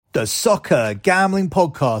The Soccer Gambling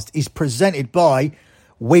Podcast is presented by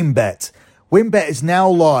WynnBET. WynnBET is now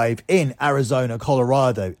live in Arizona,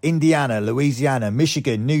 Colorado, Indiana, Louisiana,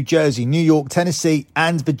 Michigan, New Jersey, New York, Tennessee,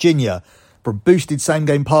 and Virginia. From boosted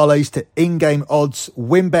same-game parlays to in-game odds,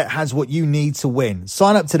 WynnBET has what you need to win.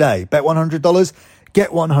 Sign up today. Bet $100, get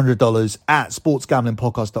 $100 at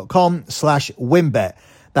sportsgamblingpodcast.com/WynnBET.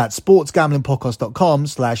 That's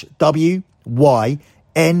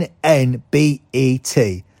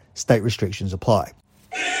sportsgamblingpodcast.com/WYNNBET. State restrictions apply.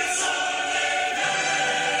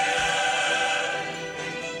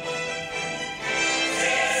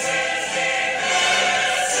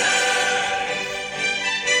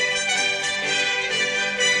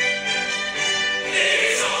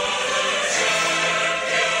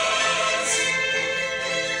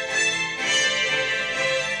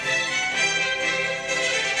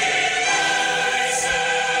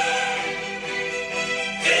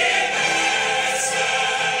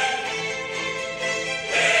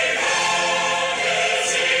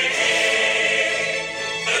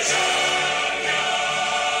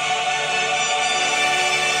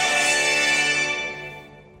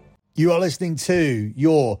 You are listening to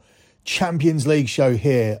your Champions League show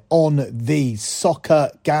here on the Soccer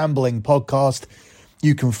Gambling Podcast.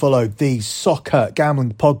 You can follow the Soccer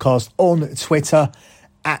Gambling Podcast on Twitter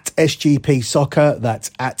at SGP Soccer. That's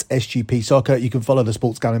at SGP Soccer. You can follow the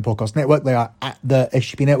Sports Gambling Podcast Network. They are at the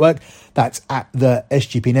SGP Network. That's at the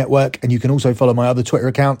SGP Network. And you can also follow my other Twitter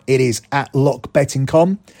account. It is at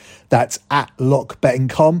LockBettingCom. That's at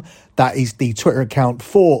LockBettingCom. That is the Twitter account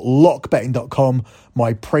for LockBetting.com,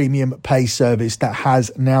 my premium pay service that has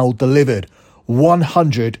now delivered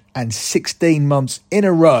 116 months in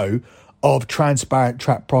a row of transparent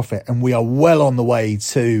track profit. And we are well on the way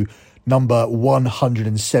to number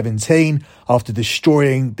 117 after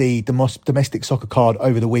destroying the domestic soccer card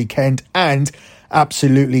over the weekend and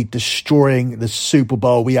absolutely destroying the Super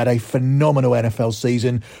Bowl. We had a phenomenal NFL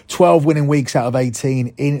season, 12 winning weeks out of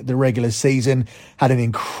 18 in the regular season, had an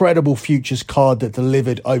incredible futures card that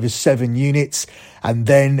delivered over 7 units, and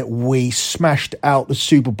then we smashed out the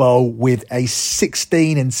Super Bowl with a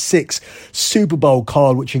 16-6 Super Bowl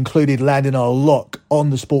card, which included landing our lock on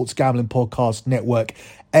the Sports Gambling Podcast Network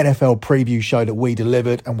NFL preview show that we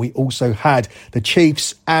delivered, and we also had the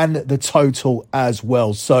Chiefs and the total as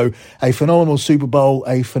well. So a phenomenal Super Bowl,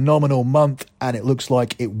 a phenomenal month, and it looks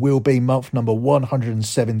like it will be month number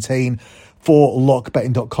 117 for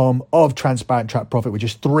LockBetting.com of transparent track profit. We're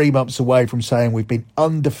just 3 months away from saying we've been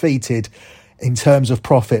undefeated in terms of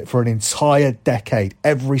profit for an entire decade.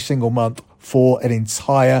 Every single month for an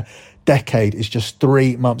entire decade is just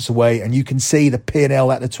 3 months away, and you can see the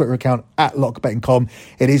P&L at the Twitter account at LockBettingCom.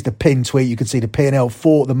 It is the pinned tweet. You can see the P&L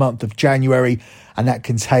for the month of January, and that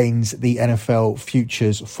contains the NFL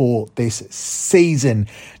futures for this season.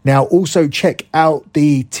 Now, also check out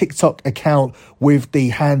the TikTok account with the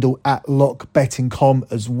handle at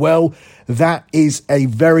LockBettingCom as well. That is a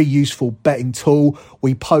very useful betting tool.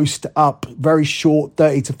 We post up very short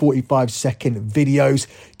 30 to 45 second videos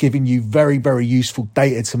giving you very, very useful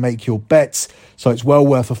data to make your bets. So it's well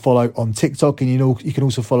worth a follow on TikTok, and you can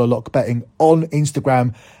also follow Lock Betting on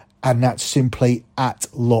Instagram, and that's simply at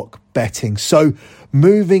Lock Betting. So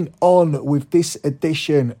moving on with this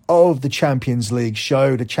edition of the Champions League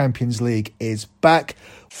show. The Champions League is back.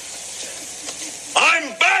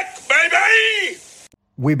 I'm back, baby!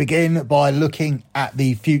 We begin by looking at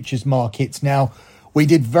the futures markets. Now, we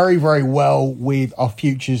did very, very well with our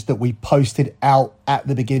futures that we posted out at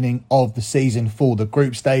the beginning of the season for the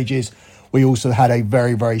group stages. We also had a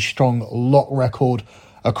very, very strong lock record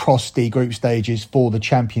across the group stages for the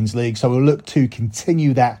Champions League. So we'll look to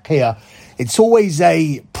continue that here. It's always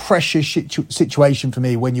a pressure situation for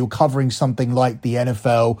me when you're covering something like the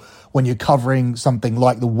NFL, when you're covering something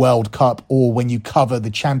like the World Cup, or when you cover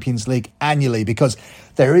the Champions League annually, because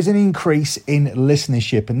there is an increase in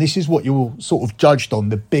listenership, and this is what you're sort of judged on,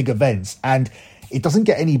 the big events, and it doesn't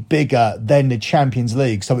get any bigger than the Champions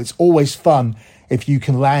League. So it's always fun if you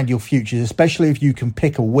can land your futures, especially if you can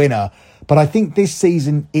pick a winner. But I think this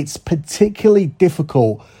season it's particularly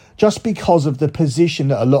difficult just because of the position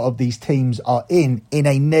that a lot of these teams are in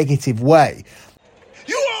a negative way.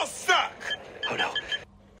 You all suck! Oh no.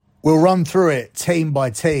 We'll run through it team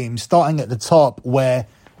by team, starting at the top where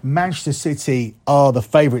Manchester City are the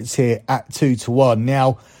favourites here at 2-1.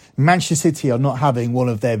 Now, Manchester City are not having one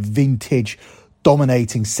of their vintage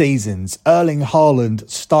dominating seasons. Erling Haaland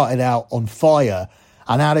started out on fire,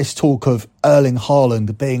 and now there's talk of Erling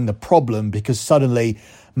Haaland being the problem because suddenly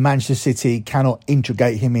Manchester City cannot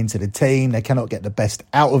integrate him into the team. They cannot get the best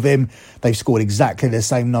out of him. They've scored exactly the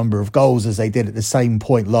same number of goals as they did at the same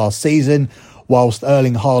point last season. whilst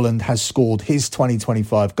Erling Haaland has scored his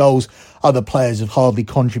 2025 goals, other players have hardly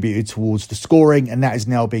contributed towards the scoring, and that is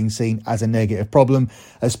now being seen as a negative problem,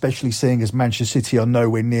 especially seeing as Manchester City are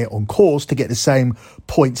nowhere near on course to get the same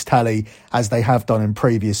points tally as they have done in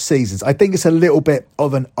previous seasons. I think it's a little bit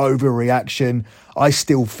of an overreaction. I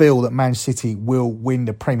still feel that Man City will win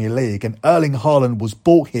the Premier League, and Erling Haaland was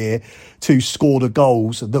brought here to score the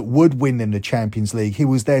goals that would win them the Champions League. He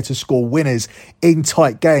was there to score winners in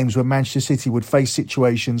tight games where Manchester City would face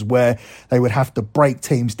situations where they would have to break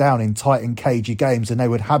teams down in tight and cagey games, and they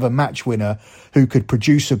would have a match winner who could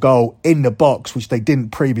produce a goal in the box, which they didn't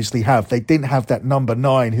previously have. They didn't have that number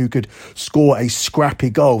 9 who could score a scrappy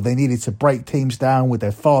goal. They needed to break teams down with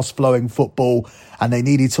their fast-flowing football, and they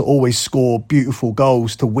needed to always score beautiful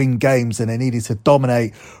goals to win games, and they needed to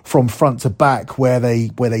dominate from front to back where they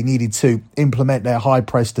needed to implement their high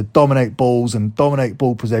press to dominate balls and dominate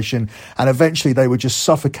ball possession, and eventually they would just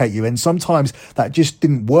suffocate you. And sometimes that just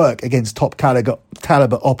didn't work against top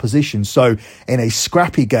caliber opposition. So in a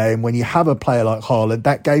scrappy game, when you have a player like Haaland,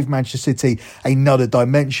 that gave Manchester City another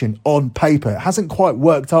dimension on paper. It hasn't quite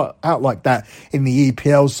worked out like that in the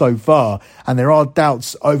EPL so far, and there are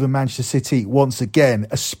doubts over Manchester City once again,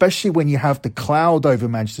 especially when you have the cloud over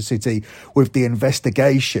Manchester City with the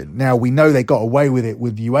investigation. Now, we know they got away with it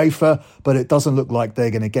with UEFA, but it doesn't look like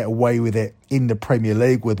they're going to get away with it in the Premier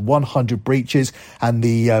League with 100 breaches and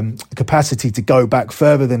the capacity to go back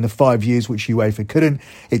further than the 5 years which UEFA couldn't.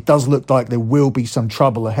 It does look like there will be some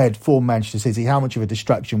trouble ahead for Manchester City. How much of a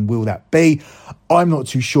distraction will that be? I'm not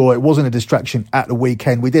too sure. It wasn't a distraction at the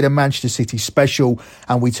weekend. We did a Manchester City special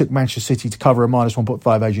and we took Manchester City to cover a minus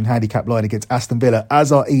 1.5 Asian handicap line against Aston Villa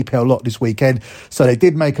as our EPL lot this weekend. So they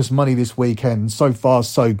did make us money this weekend. So far,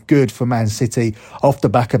 so good for Man City. Off the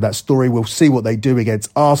back of that story, we'll see what they do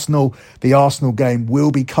against Arsenal. The Arsenal game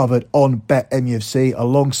will be covered on BetMUFC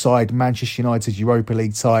alongside Manchester United's Europa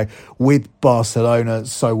League tie with Barcelona.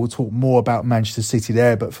 So we'll talk more about Manchester City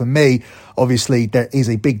there. But for me, obviously, there is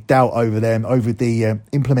a big doubt over them, over the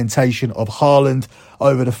implementation of Haaland,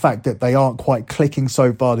 over the fact that they aren't quite clicking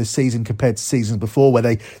so far this season compared to seasons before where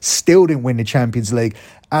they still didn't win the Champions League,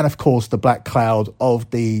 and of course the black cloud of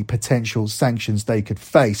the potential sanctions they could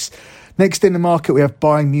face. Next in the market, we have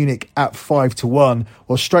Bayern Munich at 5-1.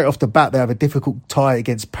 Well, straight off the bat, they have a difficult tie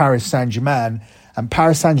against Paris Saint-Germain, and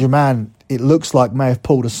Paris Saint-Germain, it looks like, may have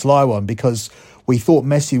pulled a sly one because we thought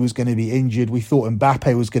Messi was going to be injured, we thought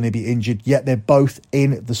Mbappe was going to be injured, yet they're both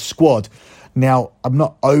in the squad. Now, I'm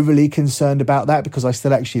not overly concerned about that because I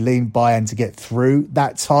still actually lean Bayern to get through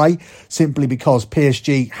that tie, simply because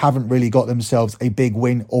PSG haven't really got themselves a big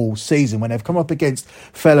win all season. When they've come up against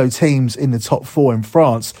fellow teams in the top 4 in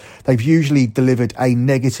France, they've usually delivered a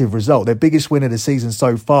negative result. Their biggest win of the season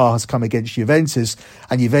so far has come against Juventus,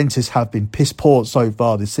 and Juventus have been piss poor so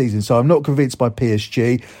far this season. So I'm not convinced by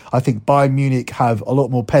PSG. I think Bayern Munich have a lot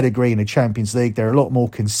more pedigree in the Champions League. They're a lot more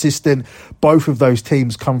consistent. Both of those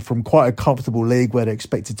teams come from quite a comfortable league where they're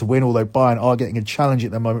expected to win, although Bayern are getting a challenge at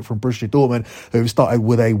the moment from Borussia Dortmund, who have started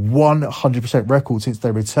with a 100% record since they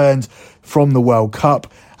returned from the World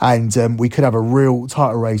Cup. And we could have a real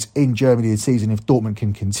title race in Germany this season if Dortmund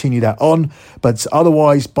can continue that on. But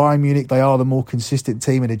otherwise, Bayern Munich, they are the more consistent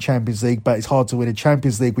team in the Champions League, but it's hard to win a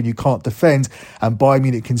Champions League when you can't defend, and Bayern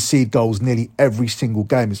Munich concede goals nearly every single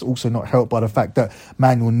game. It's also not helped by the fact that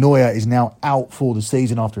Manuel Neuer is now out for the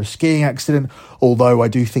season after a skiing accident, although I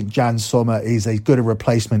do think Jan Sommer is as good a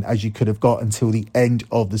replacement as you could have got until the end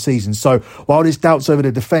of the season. So while there's doubts over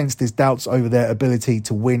the defence, there's doubts over their ability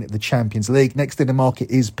to win the Champions League. Next in the market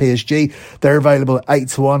is PSG. They're available at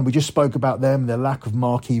 8-1. We just spoke about them, their lack of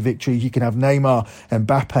marquee victories. You can have Neymar,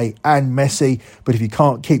 Mbappe and Messi, but if you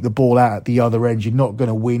can't keep the ball out at the other end, you're not going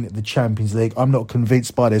to win the Champions League. I'm not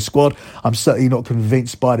convinced by their squad. I'm certainly not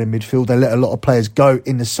convinced by their midfield. They let a lot of players go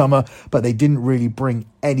in the summer, but they didn't really bring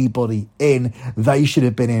anybody in. They should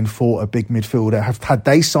have been in for a big midfielder. Had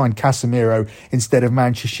they signed Casemiro instead of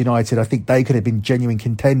Manchester United, I think they could have been genuine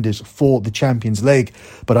contenders for the Champions League,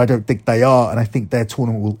 but I don't think they are, and I think their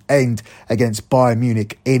tournament will end against Bayern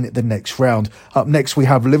Munich in the next round. Up next, we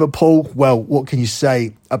have Liverpool. Well, what can you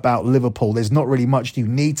say about Liverpool? There's not really much you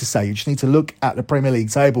need to say. You just need to look at the Premier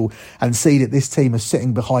League table and see that this team is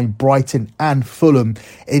sitting behind Brighton and Fulham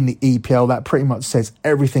in the EPL. That pretty much says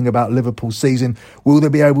everything about Liverpool's season. Will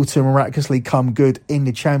they be able to miraculously come good in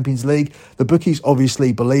the Champions League? The bookies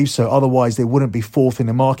obviously believe so, otherwise they wouldn't be fourth in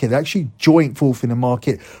the market. They're actually joint fourth in the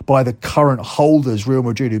market by the current holders, Real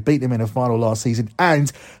Madrid, who beat them in a final last season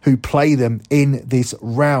and who play them in this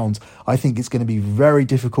round. I think it's going to be very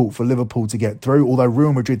difficult for Liverpool to get through, although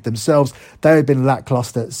Real Madrid Madrid themselves, they have been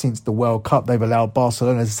lacklustre since the World Cup. They've allowed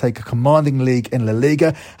Barcelona to take a commanding lead in La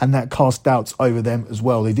Liga, and that cast doubts over them as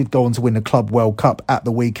well. They did go on to win the Club World Cup at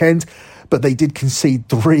the weekend, but they did concede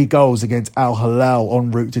 3 goals against Al Hilal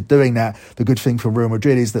en route to doing that. The good thing for Real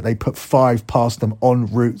Madrid is that they put 5 past them en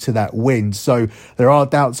route to that win. So there are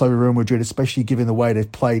doubts over Real Madrid, especially given the way they've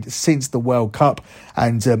played since the World Cup.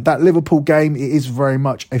 And that Liverpool game, it is very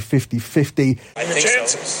much a 50-50. I think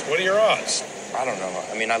chances. So. What are your odds? I don't know.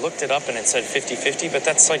 I mean, I looked it up and it said 50-50, but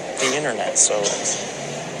that's like the internet, so...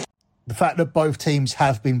 The fact that both teams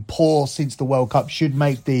have been poor since the World Cup should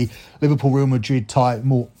make the Liverpool-Real Madrid tie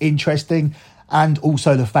more interesting, and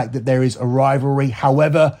also the fact that there is a rivalry.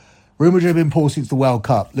 However, Real Madrid have been poor since the World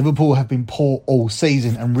Cup. Liverpool have been poor all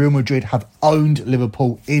season, and Real Madrid have owned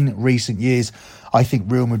Liverpool in recent years. I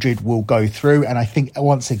think Real Madrid will go through, and I think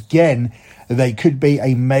once again they could be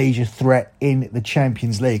a major threat in the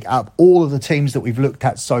Champions League. Out of all of the teams that we've looked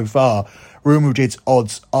at so far, Real Madrid's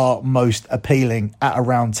odds are most appealing at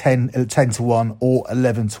around 10-1 or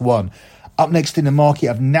 11-1. Up next in the market,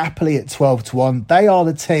 of Napoli at 12-1. They are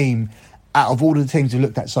the team, out of all of the teams we've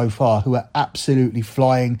looked at so far, who are absolutely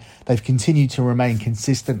flying. They've continued to remain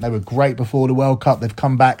consistent. They were great before the World Cup. They've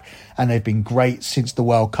come back and they've been great since the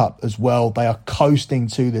World Cup as well. They are coasting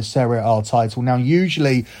to the Serie A title. Now,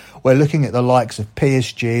 usually we're looking at the likes of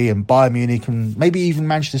PSG and Bayern Munich and maybe even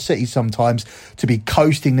Manchester City sometimes to be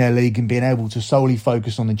coasting their league and being able to solely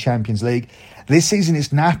focus on the Champions League. This season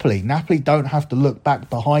it's Napoli. Napoli don't have to look back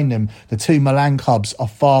behind them. The 2 Milan clubs are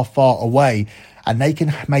far, far away, and they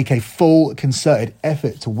can make a full concerted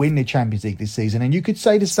effort to win the Champions League this season. And you could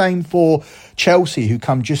say the same for Chelsea, who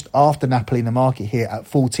come just after Napoli in the market here at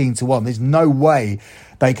 14-1. There's no way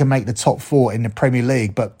they can make the top 4 in the Premier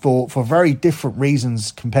League, but for very different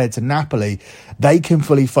reasons compared to Napoli, they can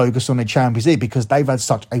fully focus on the Champions League because they've had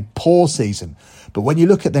such a poor season. But when you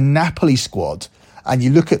look at the Napoli squad and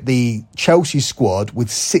you look at the Chelsea squad with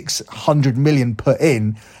 600 million put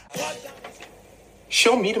in...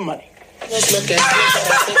 Show me the money. Let's look at this,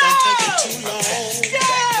 but I think I'm taking too long.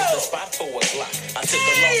 Yeah. The spot for a block. I took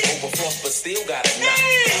a long overflow, but still got a knock.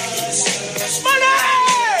 Money!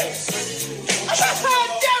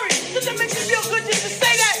 Jerry, does it make you feel good just to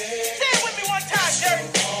say that? Say it with me one time, Jerry.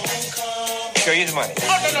 Show you the money.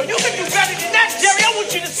 Oh, no, you can do better than that, Jerry. I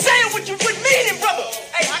want you to say it with meaning, brother.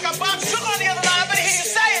 Hey, I got Bob Sugar on the other line. I better hear you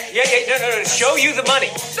say it. No. Show you the money.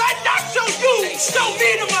 Not show you. Show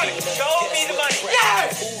me the money. Show me the money.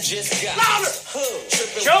 Yeah. Louder.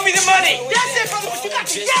 Show me the money. That's it, brother, but you got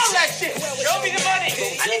to yell that shit. Show me the money.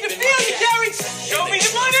 I need to feel you, Jerry. Show me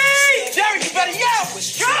the money. Jerry, you better yell.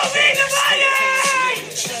 Show me the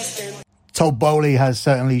money. Todd Bowley has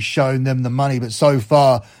certainly shown them the money, but so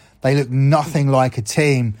far they look nothing like a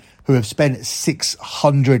team who have spent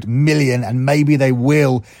 600 million, and maybe they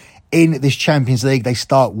will in this Champions League. They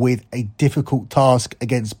start with a difficult task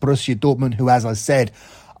against Borussia Dortmund, who, as I said,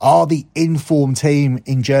 are the informed team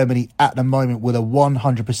in Germany at the moment with a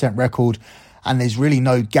 100% record. And there's really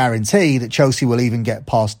no guarantee that Chelsea will even get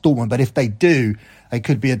past Dortmund. But if they do, they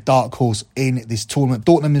could be a dark horse in this tournament.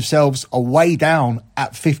 Dortmund themselves are way down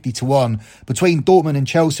at 50-1. Between Dortmund and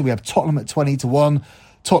Chelsea, we have Tottenham at 20-1.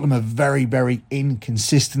 Tottenham are very, very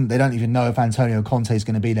inconsistent. They don't even know if Antonio Conte is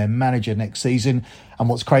going to be their manager next season. And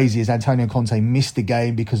what's crazy is Antonio Conte missed the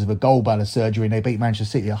game because of a gallbladder surgery, and they beat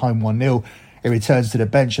Manchester City at home 1-0. It returns to the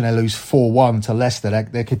bench and they lose 4-1 to Leicester.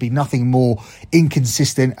 There could be nothing more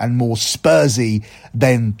inconsistent and more Spursy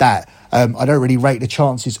than that. I don't really rate the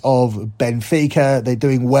chances of Benfica. They're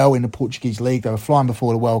doing well in the Portuguese league. They were flying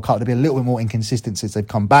before the World Cup. They've been a little bit more inconsistent since they've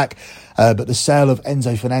come back. But the sale of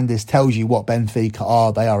Enzo Fernandez tells you what Benfica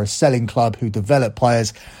are. They are a selling club who develop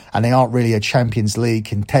players, and they aren't really a Champions League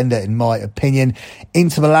contender, in my opinion.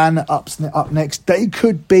 Inter Milan up next. They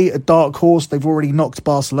could be a dark horse. They've already knocked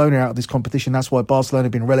Barcelona out of this competition. That's why Barcelona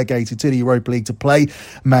have been relegated to the Europa League to play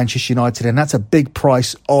Manchester United, and that's a big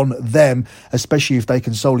price on them, especially if they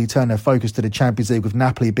can solely turn their focus to the Champions League, with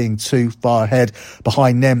Napoli being too far ahead.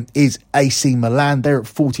 Behind them is AC Milan. They're at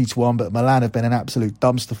 40-1, but Milan have been an absolute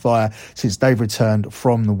dumpster fire since they've returned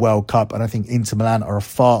from the World Cup, and I think Inter Milan are a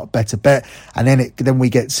far better bet. And then we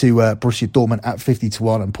get to Borussia Dortmund at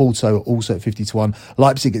 50-1, and Porto also at 50-1.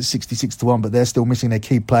 Leipzig at 66-1, but they're still missing their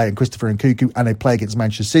key player in Christopher Nkunku, and they play against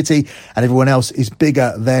Manchester City, and everyone else is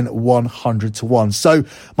bigger than 100-1. So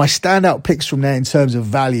my standout picks from there in terms of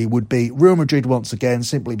value would be Real Madrid once again,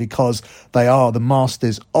 simply because because they are the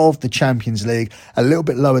masters of the Champions League. A little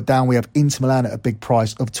bit lower down, we have Inter Milan at a big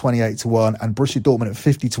price of 28-1 and Borussia Dortmund at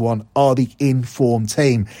 50-1 are the in-form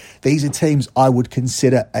team. These are teams I would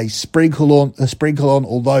consider a sprinkle on,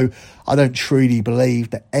 although I don't truly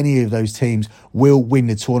believe that any of those teams will win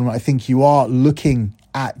the tournament. I think you are looking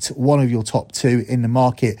at one of your top two in the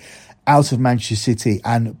market out of Manchester City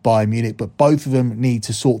and Bayern Munich, but both of them need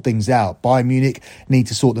to sort things out. Bayern Munich need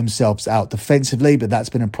to sort themselves out defensively, but that's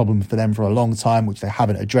been a problem for them for a long time, which they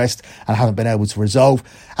haven't addressed and haven't been able to resolve.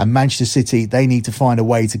 And Manchester City, they need to find a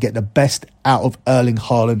way to get the best out of Erling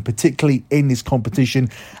Haaland, particularly in this competition,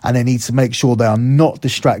 and they need to make sure they are not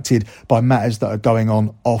distracted by matters that are going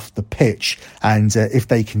on off the pitch. And if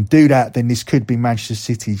they can do that, then this could be Manchester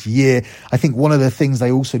City's year. I think one of the things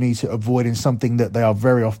they also need to avoid, and something that they are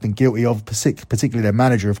very often guilty of, particularly their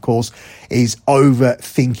manager, of course, is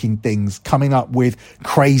overthinking things, coming up with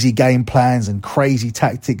crazy game plans and crazy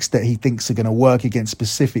tactics that he thinks are going to work against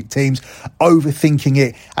specific teams, overthinking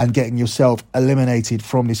it and getting yourself eliminated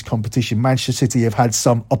from this competition. Manchester City have had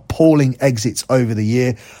some appalling exits over the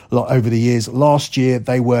years. Last year,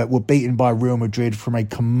 they were beaten by Real Madrid from a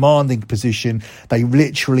commanding position. They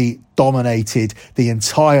literally dominated the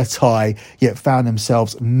entire tie, yet found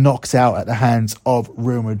themselves knocked out at the hands of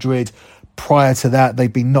Real Madrid. Prior to that,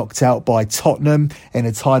 they'd been knocked out by Tottenham in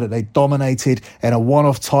a tie that they dominated. In a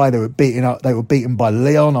one-off tie, they were beaten by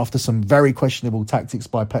Lyon after some very questionable tactics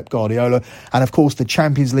by Pep Guardiola. And of course, the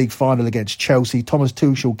Champions League final against Chelsea, Thomas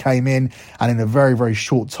Tuchel came in and in a very, very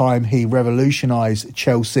short time, he revolutionised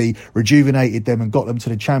Chelsea, rejuvenated them and got them to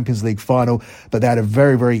the Champions League final. But they had a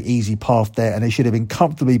very, very easy path there and they should have been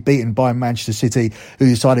comfortably beaten by Manchester City, who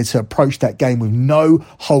decided to approach that game with no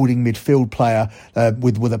holding midfield player,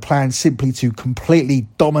 with a plan simply to completely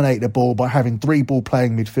dominate the ball by having three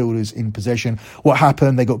ball-playing midfielders in possession. What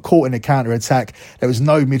happened? They got caught in a counter-attack. There was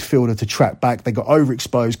no midfielder to track back. They got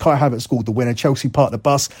overexposed. Kai Havertz scored the winner. Chelsea parked the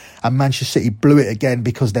bus and Manchester City blew it again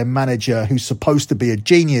because their manager, who's supposed to be a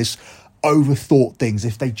genius, overthought things.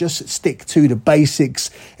 If they just stick to the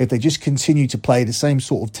basics, if they just continue to play the same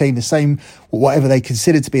sort of team, the same, whatever they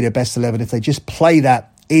consider to be their best 11, if they just play that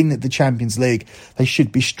in the Champions League, they should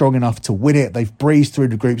be strong enough to win it. They've breezed through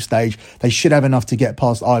the group stage. They should have enough to get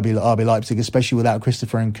past RB Leipzig, especially without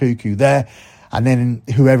Christopher Nkunku there. And then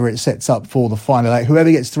whoever it sets up for the final eight, whoever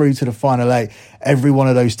gets through to the final eight, every one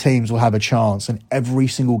of those teams will have a chance. And every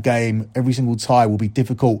single game, every single tie will be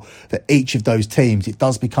difficult for each of those teams. It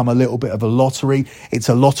does become a little bit of a lottery. It's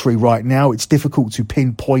a lottery right now. It's difficult to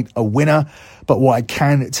pinpoint a winner. But what I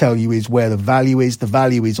can tell you is where the value is. The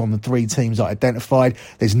value is on the three teams I identified.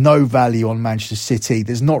 There's no value on Manchester City.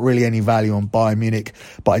 There's not really any value on Bayern Munich.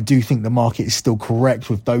 But I do think the market is still correct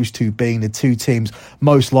with those two being the two teams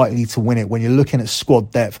most likely to win it. When you're looking at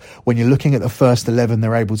squad depth, when you're looking at the first 11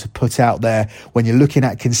 they're able to put out there, when you're looking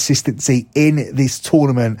at consistency in this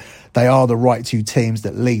tournament, they are the right two teams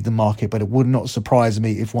that lead the market. But it would not surprise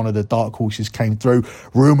me if one of the dark horses came through.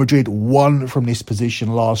 Real Madrid won from this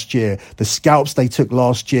position last year. The scalps they took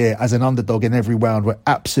last year as an underdog in every round were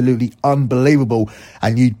absolutely unbelievable,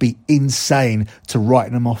 and you'd be insane to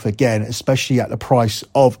write them off again, especially at the price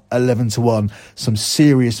of 11-1. Some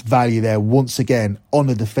serious value there once again on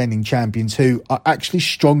the defending champions, who are actually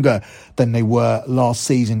stronger than they were last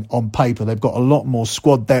season on paper. They've got a lot more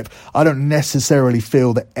squad depth. I don't necessarily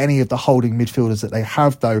feel that any of the holding midfielders that they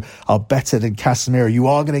have, though, are better than Casemiro. You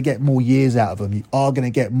are going to get more years out of them. You are going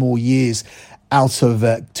to get more years out of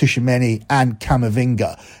Tchouaméni and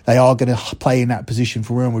Camavinga. They are going to play in that position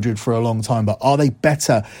for Real Madrid for a long time, but are they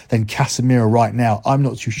better than Casemiro right now? I'm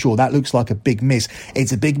not too sure. That looks like a big miss.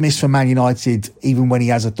 It's a big miss for Man United, even when he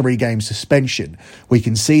has a 3-game suspension. We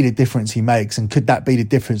can see the difference he makes, and could that be the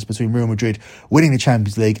difference between Real Madrid winning the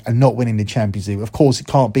Champions League and not winning the Champions League? Of course, it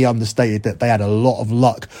can't be understated that they had a lot of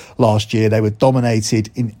luck last year. They were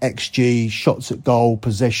dominated in XG, shots at goal,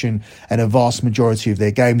 possession, and a vast majority of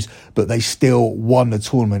their games, but they still won the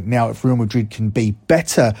tournament. Now, if Real Madrid can be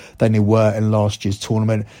better than they were in last year's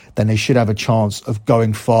tournament, then they should have a chance of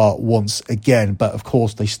going far once again. But of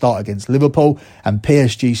course, they start against Liverpool and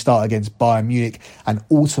PSG start against Bayern Munich, and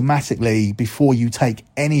automatically, before you take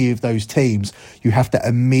any of those teams, you have to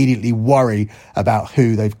immediately worry about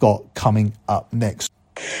who they've got coming up next.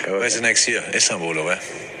 Where's the next year? Istanbul or where?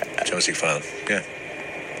 Champions League final. Yeah.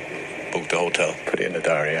 Book the hotel. Put it in the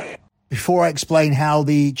diary, yeah. Before I explain how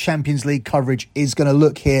the Champions League coverage is going to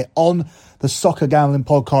look here on the Soccer Gambling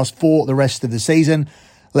Podcast for the rest of the season,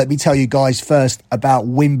 let me tell you guys first about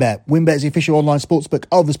WynnBET. WynnBET is the official online sportsbook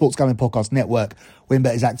of the Sports Gambling Podcast Network.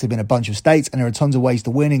 WynnBET is active in a bunch of states, and there are tons of ways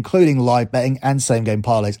to win, including live betting and same-game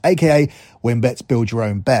parlays, aka WynnBET's Build Your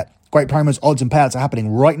Own Bet. Great promos, odds, and payouts are happening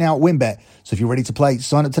right now at WynnBET. So if you're ready to play,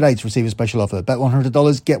 sign up today to receive a special offer. Bet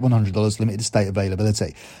 $100, get $100, limited state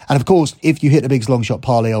availability. And of course, if you hit the biggest long shot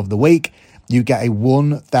parlay of the week, you get a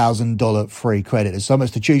 $1,000 free credit. There's so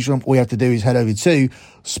much to choose from. All you have to do is head over to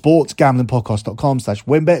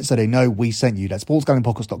sportsgamblingpodcast.com/WynnBET so they know we sent you. That's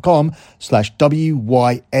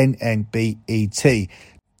sportsgamblingpodcast.com/WYNNBET.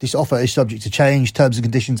 This offer is subject to change. Terms and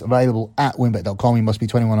conditions available at WynnBET.com. You must be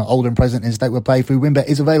 21 or older and present in a state where play through WynnBET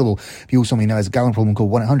is available. If you also know as a gambling problem, call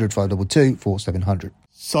 1-800-522-4700.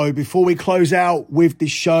 So before we close out with this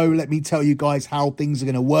show, let me tell you guys how things are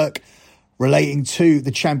going to work relating to the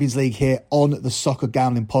Champions League here on the Soccer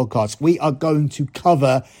Gambling Podcast. We are going to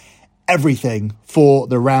cover everything for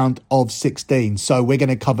the round of 16. So we're going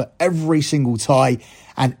to cover every single tie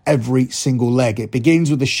and every single leg. It begins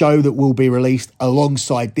with the show that will be released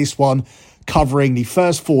alongside this one, covering the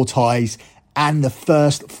first 4 ties and the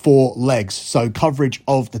first 4 legs. So coverage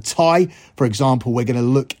of the tie, for example, we're going to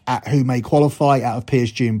look at who may qualify out of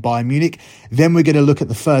PSG and Bayern Munich. Then we're going to look at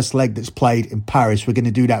the first leg that's played in Paris. We're going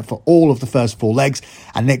to do that for all of the first 4 legs.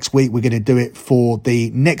 And next week, we're going to do it for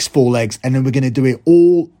the next 4 legs. And then we're going to do it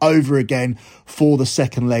all over again for the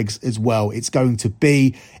second legs as well. It's going to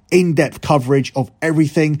be in-depth coverage of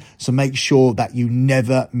everything. So make sure that you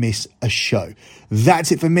never miss a show.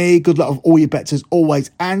 That's it for me. Good luck with all your bets as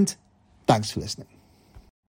always. And thanks for listening.